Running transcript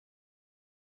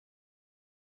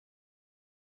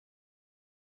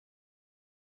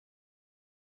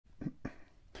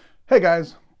Hey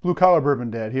guys, Blue Collar Bourbon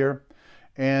Dad here,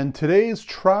 and today's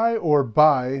try or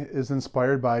buy is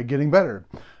inspired by getting better.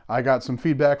 I got some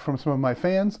feedback from some of my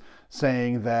fans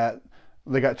saying that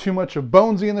they got too much of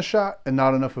Bonesy in the shot and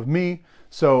not enough of me,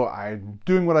 so I'm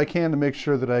doing what I can to make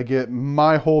sure that I get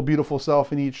my whole beautiful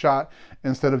self in each shot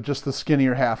instead of just the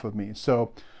skinnier half of me.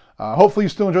 So hopefully you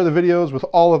still enjoy the videos with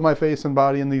all of my face and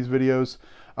body in these videos.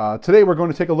 Today we're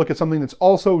going to take a look at something that's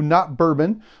also not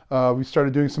bourbon. We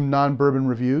started doing some non-bourbon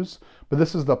reviews, but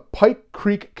this is the Pike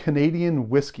Creek Canadian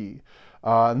whiskey.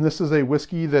 And this is a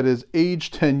whiskey that is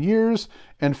aged 10 years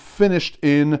and finished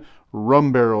in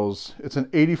rum barrels. It's an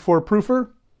 84 proofer.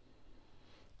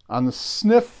 On the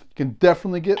sniff, you can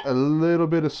definitely get a little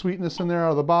bit of sweetness in there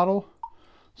out of the bottle.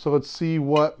 So let's see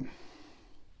what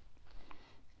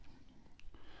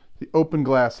the open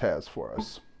glass has for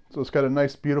us. So it's got a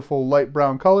nice, beautiful light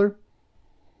brown color.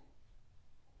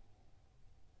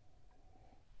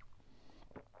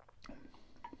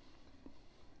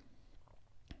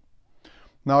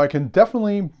 Now I can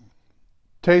definitely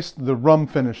taste the rum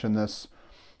finish in this.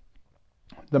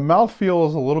 The mouthfeel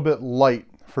is a little bit light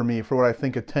for me for what I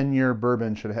think a 10-year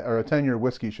bourbon should or a 10-year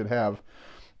whiskey should have.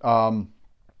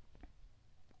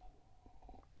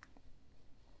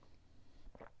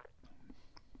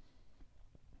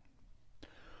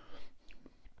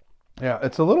 Yeah,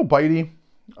 it's a little bitey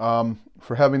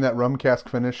for having that rum cask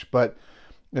finish, but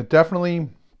it definitely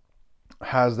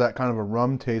has that kind of a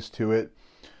rum taste to it.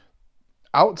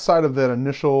 Outside of that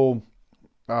initial,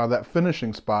 that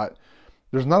finishing spot,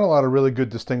 there's not a lot of really good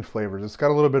distinct flavors. It's got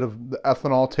a little bit of the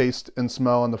ethanol taste and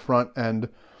smell on the front end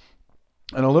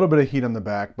and a little bit of heat on the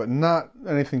back, but not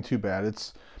anything too bad.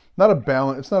 It's not a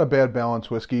bad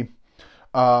balanced whiskey.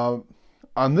 On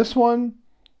this one,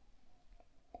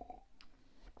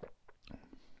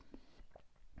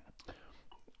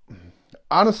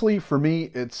 honestly, for me,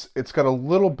 it's got a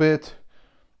little bit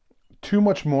too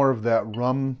much more of that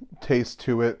rum taste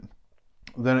to it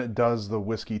than it does the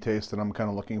whiskey taste that I'm kind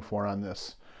of looking for on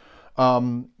this.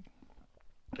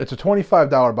 It's a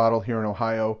 $25 bottle here in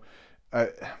Ohio.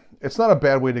 It's not a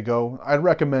bad way to go. I'd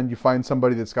recommend you find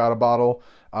somebody that's got a bottle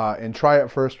and try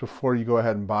it first before you go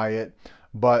ahead and buy it.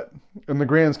 But in the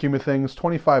grand scheme of things,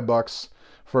 25 bucks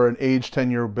for an aged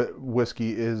 10-year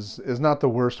whiskey is not the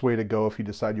worst way to go if you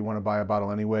decide you want to buy a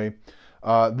bottle anyway.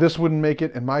 This wouldn't make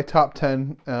it in my top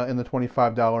 10 in the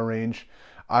 $25 range.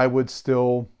 I would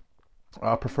still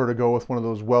prefer to go with one of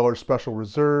those Weller Special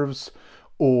Reserves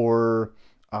or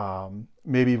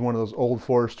maybe even one of those Old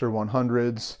Forester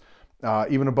 100s.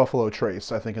 Even a Buffalo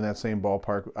Trace, I think in that same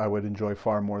ballpark, I would enjoy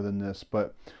far more than this.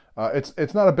 But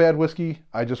it's not a bad whiskey.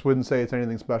 I just wouldn't say it's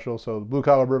anything special. So the Blue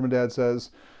Collar Bourbon Dad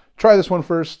says, try this one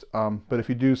first. But if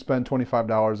you do spend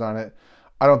 $25 on it,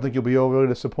 I don't think you'll be overly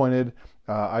disappointed.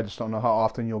 I just don't know how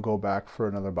often you'll go back for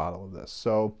another bottle of this.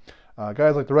 So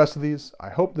guys, like the rest of these, I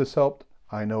hope this helped.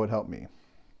 I know it helped me.